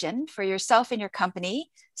your vision for yourself and your company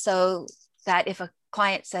so that if a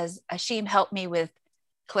client says, Ashim, help me with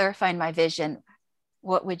clarifying my vision,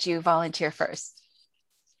 what would you volunteer first?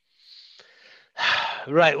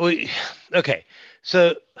 Right. Well, okay.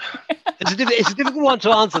 So it's a difficult one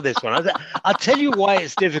to answer this one. I'll tell you why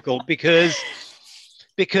it's difficult because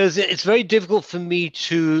it's very difficult for me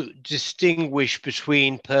to distinguish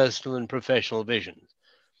between personal and professional visions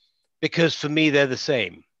because for me they're the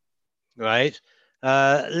same, right?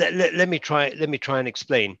 Let me try and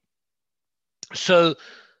explain. So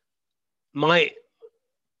my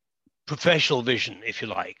professional vision, if you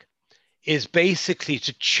like, is basically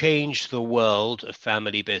to change the world of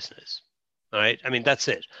family business. All right. I mean, that's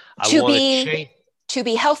it. I To want to be change. to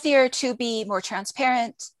be healthier, to be more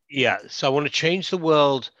transparent. Yeah. So I want to change the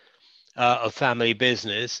world of family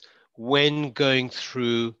business when going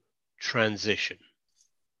through transition.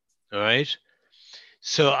 All right.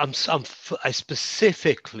 So I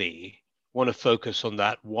specifically want to focus on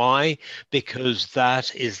that. Why? Because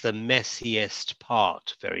that is the messiest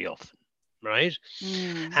part very often, right?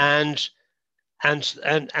 Mm, And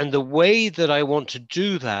and the way that I want to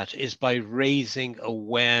do that is by raising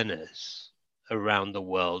awareness around the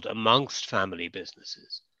world amongst family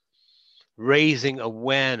businesses, raising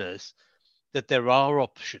awareness that there are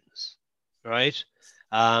options, right?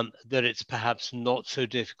 That it's perhaps not so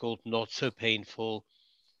difficult, not so painful,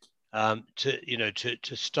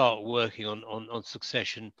 to start working on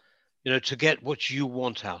succession, to get what you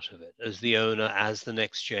want out of it as the owner, as the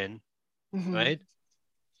next gen, mhm. right?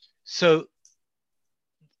 So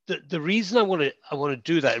the reason I want to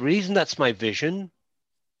do that, the reason that's my vision,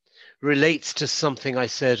 relates to something I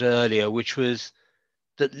said earlier, which was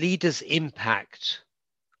that leaders impact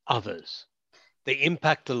others. They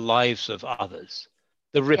impact the lives of others,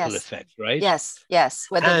 the ripple Yes. effect, right? Yes. Yes.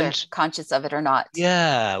 Whether they're And conscious of it or not.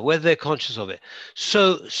 yeah, whether they're conscious of it.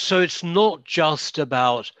 So it's not just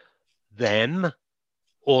about them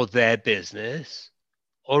or their business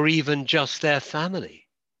or even just their family.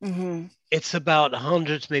 Mhm. It's about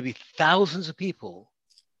hundreds, maybe thousands of people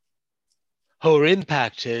who are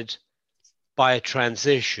impacted by a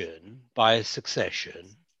transition, by a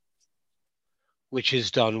succession, which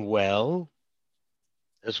is done well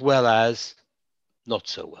as not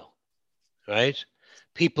so well, right?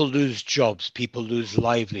 People lose jobs, people lose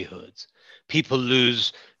livelihoods, people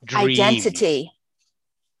lose dreams. Identity.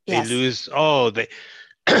 They Yes. lose, they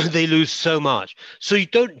they lose so much. So you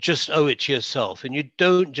don't just owe it to yourself and you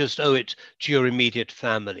don't just owe it to your immediate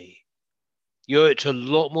family. You owe it to a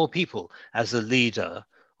lot more people as a leader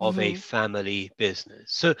of a Mhm. family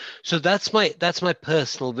business. So that's my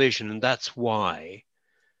personal vision, and that's why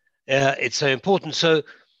It's so important. So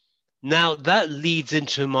now that leads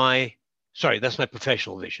into that's my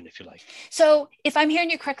professional vision, if you like. So if I'm hearing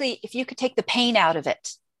you correctly, if you could take the pain out of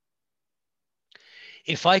it.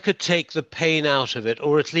 If I could take the pain out of it,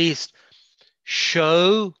 or at least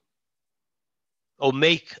show or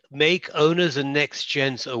make owners and next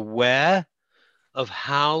gens aware of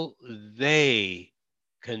how they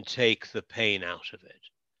can take the pain out of it.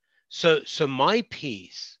 So my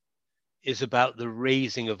piece is about the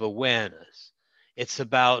raising of awareness. It's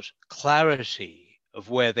about clarity of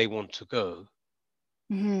where they want to go,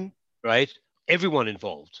 right? Everyone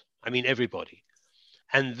involved. I mean, everybody.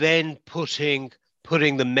 And then putting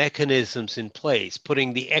the mechanisms in place,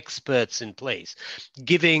 putting the experts in place,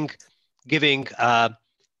 giving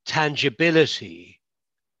tangibility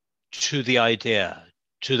to the idea,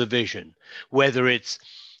 to the vision, whether it's,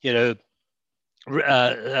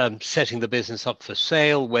 setting the business up for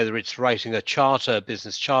sale, whether it's writing a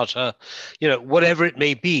business charter, whatever it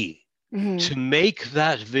may be, to make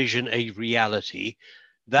that vision a reality.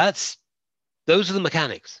 Those are the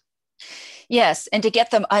mechanics. Yes, and to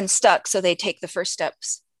get them unstuck so they take the first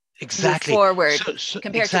steps to move forward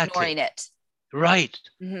compared to ignoring it. Right.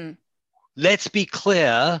 Let's be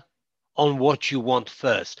clear on what you want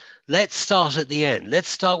first. Let's start at the end. Let's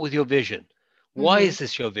start with your vision. Why is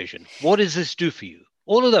this your vision? What does this do for you?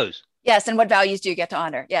 All of those. Yes, and what values do you get to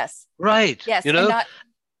honor? Yes. Right. Yes,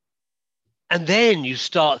 and then you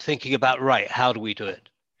start thinking about, right, how do we do it?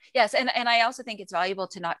 Yes, and I also think it's valuable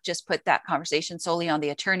to not just put that conversation solely on the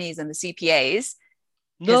attorneys and the CPAs.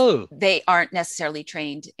 No. They aren't necessarily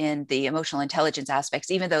trained in the emotional intelligence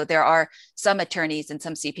aspects, even though there are some attorneys and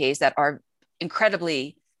some CPAs that are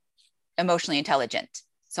incredibly emotionally intelligent.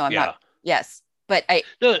 So I'm not, yes, but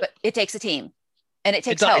it takes a team and it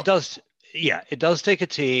takes help. It does. Yeah, it does take a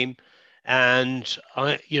team. And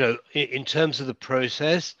in terms of the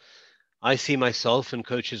process, I see myself and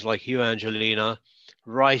coaches like you, Angelina,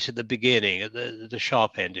 right at the beginning, at the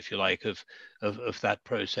sharp end, if you like, of that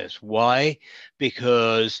process. Why?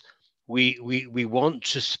 Because we want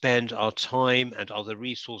to spend our time and other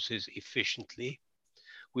resources efficiently.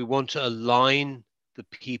 We want to align the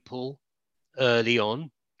people early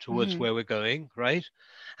on towards where we're going, right?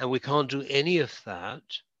 And we can't do any of that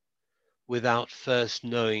without first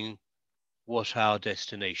knowing what our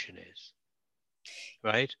destination is,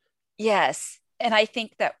 right? Yes. And I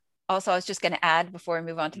think that also, I was just going to add before we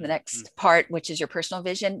move on to the next part, which is your personal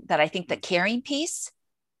vision, that I think the caring piece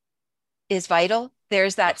is vital.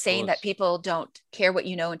 There's that saying that people don't care what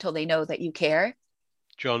you know until they know that you care.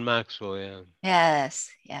 John Maxwell, yeah. Yes.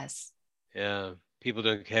 Yeah. People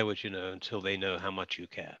don't care what you know until they know how much you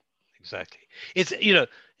care. Exactly.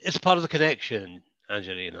 It's part of the connection,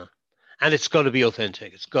 Angelina. And it's got to be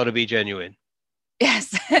authentic. It's got to be genuine.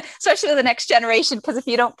 Yes, especially with the next generation, because if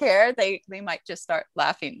you don't care, they might just start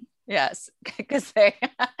laughing. Yes, because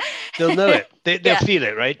they'll know it. They'll feel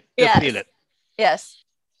it, right? They'll feel it. Yes.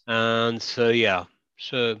 And so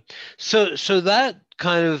so that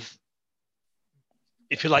kind of,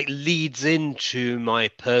 if you like, leads into my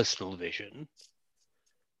personal vision.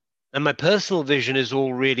 And my personal vision is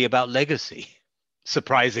all really about legacy,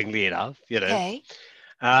 surprisingly enough, Okay.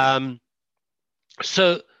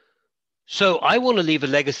 So I want to leave a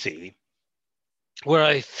legacy where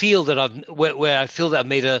I feel that I've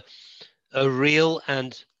made a real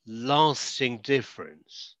and lasting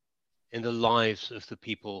difference in the lives of the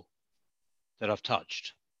people that I've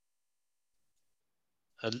touched.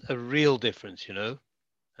 A real difference,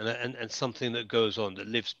 and something that goes on, that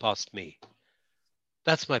lives past me.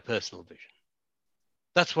 That's my personal vision.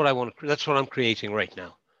 That's what I want. That's what I'm creating right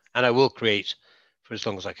now, and I will create for as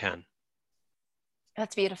long as I can.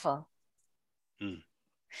 That's beautiful.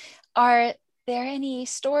 Are there any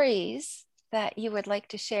stories that you would like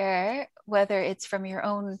to share, whether it's from your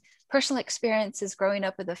own personal experiences growing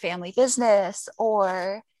up with a family business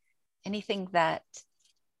or anything that...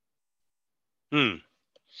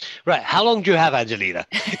 Right. How long do you have, Angelina?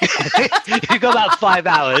 You've got about 5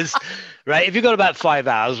 hours, right? If you've got about 5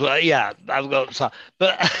 hours, well, yeah, I've got some.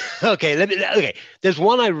 But okay, there's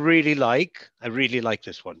one I really like. I really like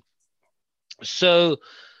this one. So,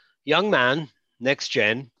 young man, next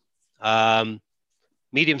gen,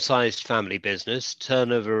 medium-sized family business,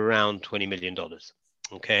 turnover around $20 million.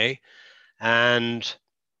 Okay. And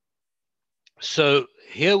so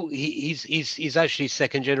here he's actually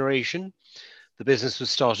second generation. The business was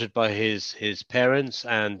started by his parents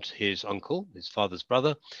and his uncle, his father's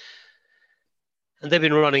brother. And they've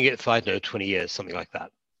been running it for, 20 years, something like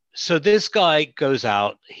that. So this guy goes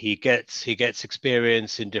out, he gets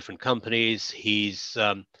experience in different companies.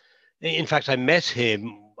 In fact, I met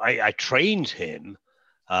him, I trained him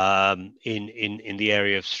in the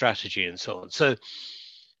area of strategy and so on. So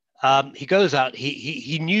he goes out.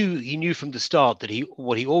 He knew from the start that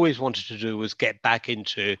what he always wanted to do was get back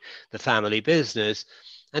into the family business,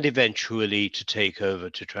 and eventually to take over,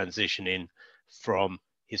 to transition in from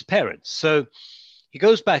his parents. So he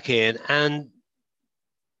goes back in and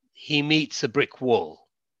he meets a brick wall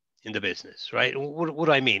in the business, right? What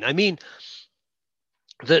do I mean? I mean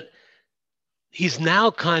that he's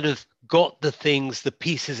now kind of got the things, the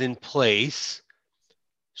pieces in place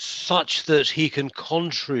such that he can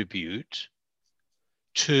contribute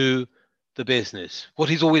to the business, what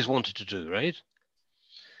he's always wanted to do, right?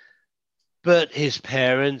 But his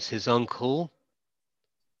parents, his uncle,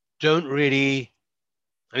 don't really,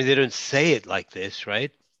 I mean, they don't say it like this,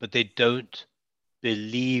 right? But they don't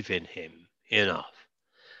believe in him enough.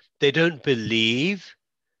 They don't believe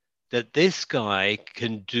that this guy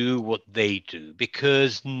can do what they do,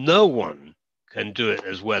 because no one can do it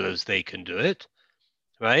as well as they can do it,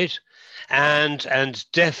 right? And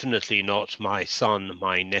definitely not my son,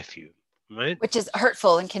 my nephew, right? Which is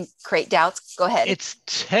hurtful and can create doubts. Go ahead. It's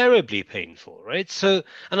terribly painful, right? So,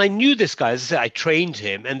 and I knew this guy, as I said, I trained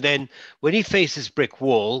him. And then when he faced this brick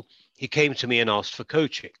wall, he came to me and asked for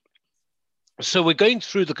coaching. So we're going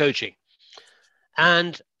through the coaching.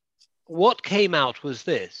 And what came out was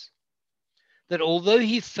this, that although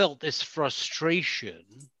he felt this frustration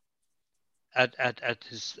at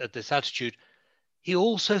this attitude, he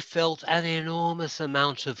also felt an enormous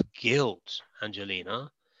amount of guilt,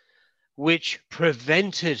 Angelina, which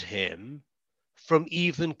prevented him from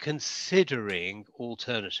even considering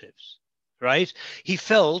alternatives, right? He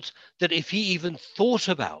felt that if he even thought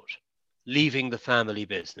about leaving the family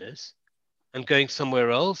business and going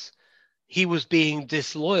somewhere else, he was being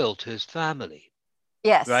disloyal to his family.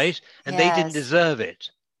 Yes. Right? And they didn't deserve it,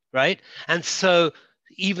 right? And so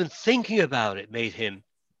even thinking about it made him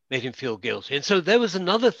feel guilty. And so there was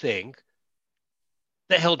another thing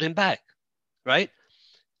that held him back, right?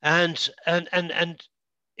 And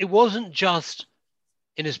it wasn't just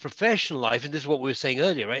in his professional life, and this is what we were saying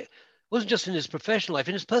earlier, right? It wasn't just in his professional life,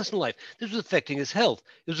 in his personal life. This was affecting his health.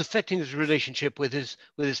 It was affecting his relationship with his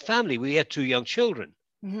family. We had 2 young children.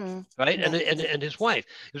 Mm-hmm. Right. Yeah. And his wife.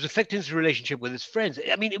 It was affecting his relationship with his friends.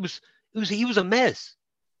 I mean, he was a mess.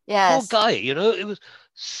 Yes. Poor guy, it was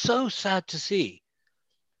so sad to see.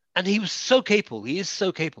 And he was so capable. He is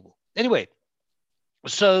so capable. Anyway,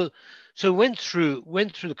 so went through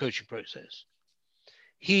the coaching process.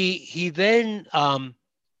 He then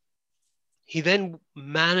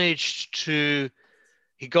managed to,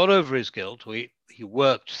 he got over his guilt. He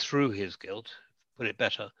worked through his guilt, put it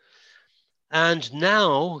better. And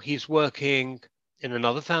now he's working in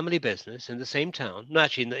another family business in the same town, no,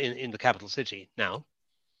 actually in the capital city now.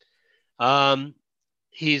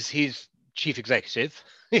 He's chief executive,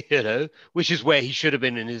 which is where he should have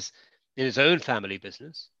been in his own family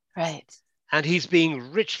business. Right. And he's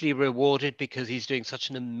being richly rewarded because he's doing such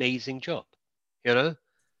an amazing job,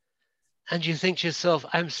 And you think to yourself,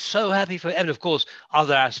 I'm so happy for him. And of course,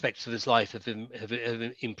 other aspects of his life have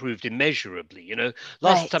improved immeasurably.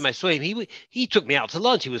 Last time I saw him, he took me out to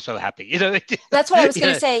lunch. He was so happy. That's what I was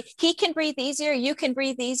going to say. He can breathe easier. You can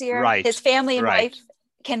breathe easier. Right. His family and wife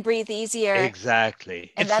can breathe easier.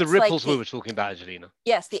 Exactly. And it's the ripples we were talking about, Angelina.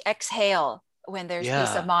 Yes, the exhale when there's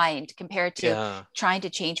peace of mind compared to trying to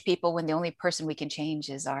change people when the only person we can change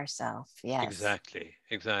is ourselves. Yes.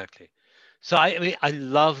 Exactly. So I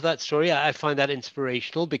love that story. I find that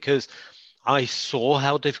inspirational because I saw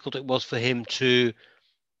how difficult it was for him to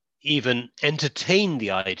even entertain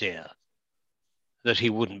the idea that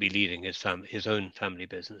he wouldn't be leading his own family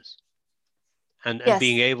business, and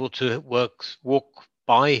being able to walk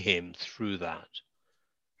by him through that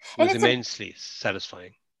was immensely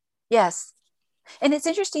satisfying. Yes, and it's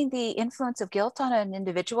interesting the influence of guilt on an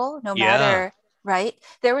individual, no matter. Right.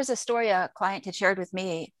 There was a story a client had shared with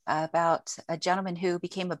me about a gentleman who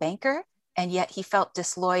became a banker, and yet he felt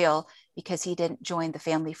disloyal because he didn't join the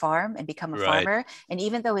family farm and become a farmer. And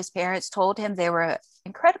even though his parents told him they were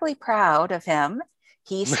incredibly proud of him,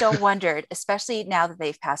 he still wondered, especially now that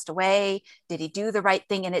they've passed away, did he do the right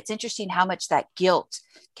thing? And it's interesting how much that guilt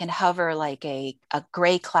can hover like a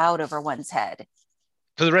gray cloud over one's head.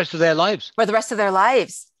 For the rest of their lives. For the rest of their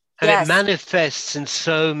lives. And it manifests in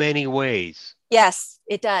so many ways. Yes,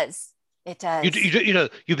 it does. It does.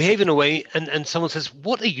 You behave in a way and someone says,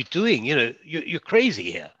 what are you doing? You're crazy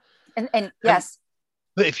here. And yes.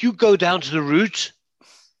 But if you go down to the root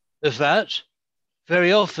of that,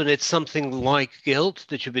 very often it's something like guilt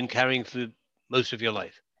that you've been carrying for most of your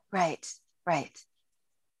life. Right.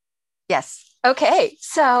 Yes. Okay.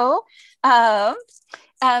 So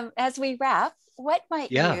As we wrap, what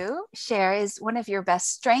might Yeah. you share is one of your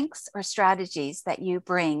best strengths or strategies that you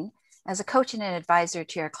bring as a coach and an advisor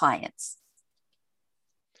to your clients?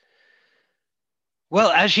 Well,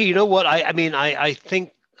 actually, you know what? I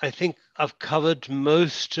think I've covered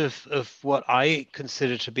most of what I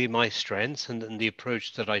consider to be my strengths and the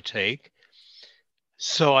approach that I take.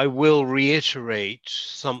 So I will reiterate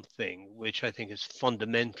something which I think is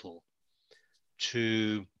fundamental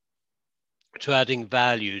to adding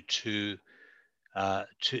value to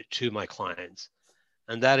my clients,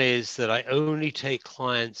 and that is that I only take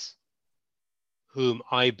clients whom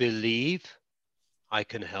I believe I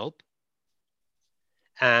can help,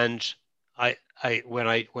 and when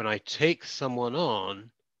I take someone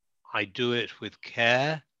on, I do it with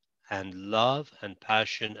care and love and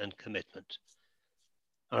passion and commitment.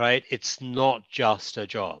 All right, it's not just a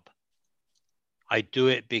job. I do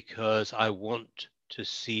it because I want to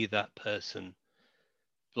see that person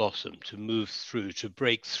blossom, to move through, to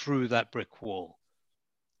break through that brick wall.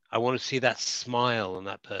 I want to see that smile on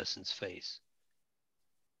that person's face.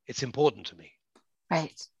 It's important to me.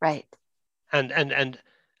 Right, right. And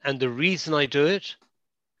the reason I do it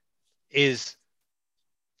is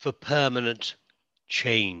for permanent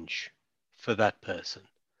change for that person,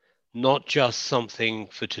 not just something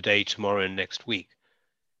for today, tomorrow, and next week.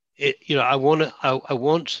 I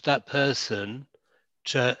want that person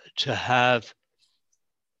to have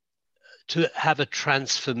a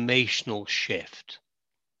transformational shift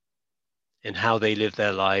in how they live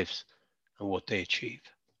their lives and what they achieve.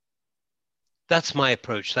 That's my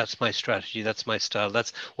approach. That's my strategy. That's my style.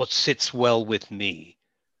 That's what sits well with me,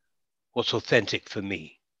 what's authentic for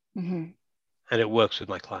me. Mm-hmm. And it works with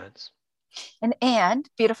my clients. And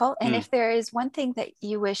beautiful. And if there is one thing that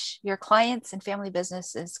you wish your clients and family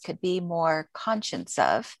businesses could be more conscious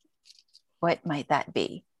of, what might that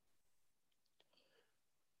be?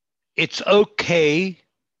 It's okay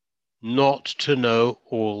not to know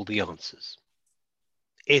all the answers.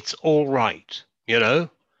 It's all right,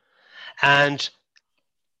 and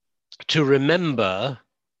to remember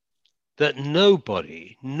that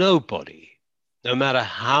nobody, no matter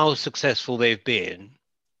how successful they've been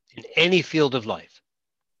in any field of life,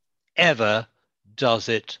 ever does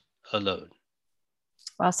it alone.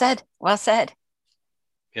 Well said. Well said.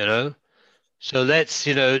 So let's,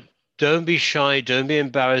 don't be shy, don't be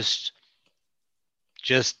embarrassed.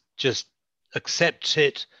 Just accept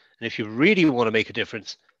it. And if you really want to make a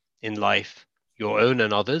difference in life, your own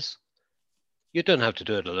and others, you don't have to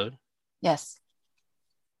do it alone. Yes.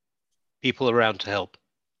 People around to help.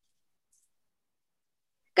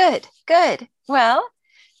 Good, good. Well,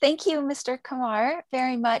 thank you, Mr. Kumar,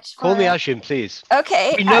 very much. Call me Ashim, please.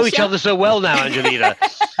 Okay. We know Ashim. each other so well now, Angelina.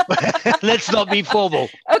 Let's not be formal.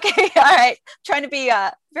 Okay. All right. Trying to be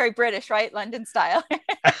very British, right? London style.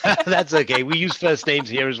 That's okay. We use first names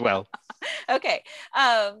here as well. Okay.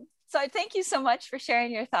 So I thank you so much for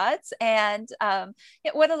sharing your thoughts, and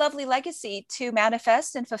what a lovely legacy to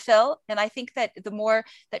manifest and fulfill. And I think that the more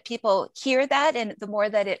that people hear that and the more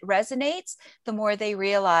that it resonates, the more they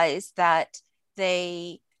realize that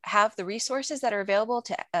they have the resources that are available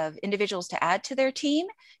to individuals to add to their team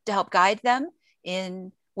to help guide them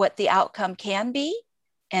in what the outcome can be.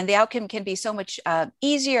 And the outcome can be so much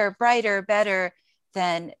easier, brighter, better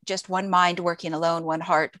than just one mind working alone, one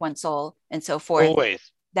heart, one soul, and so forth. Always.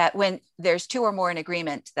 That when there's two or more in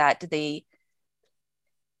agreement, that the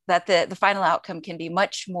final outcome can be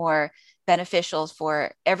much more beneficial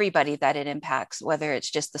for everybody that it impacts, whether it's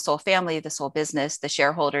just the soul family, the soul business, the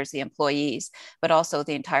shareholders, the employees, but also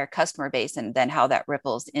the entire customer base, and then how that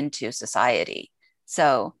ripples into society.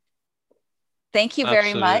 So thank you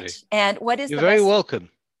very much. And what is You're very welcome.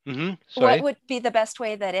 Mm-hmm. What would be the best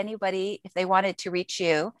way that anybody, if they wanted to reach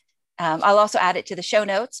you, I'll also add it to the show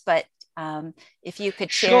notes, but if you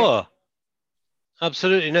could share. Sure.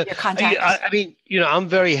 Absolutely. No, your contact. I mean, I'm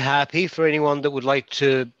very happy for anyone that would like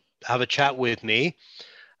to have a chat with me.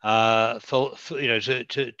 To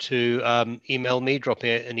email me, drop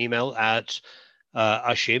me an email at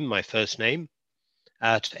Ashim, my first name,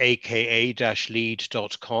 at aka-lead.com,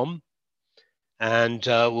 and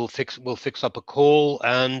we'll fix up a call,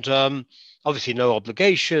 and obviously no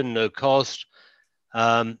obligation, no cost.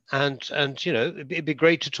 And it'd be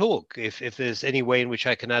great to talk. If there's any way in which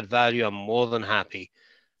I can add value, I'm more than happy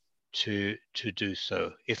to do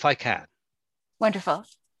so if I can. Wonderful.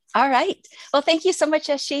 All right. Well, thank you so much,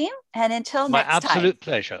 Ashim. And until next time. My absolute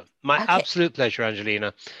pleasure. My absolute pleasure,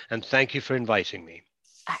 Angelina. And thank you for inviting me.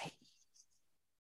 All right.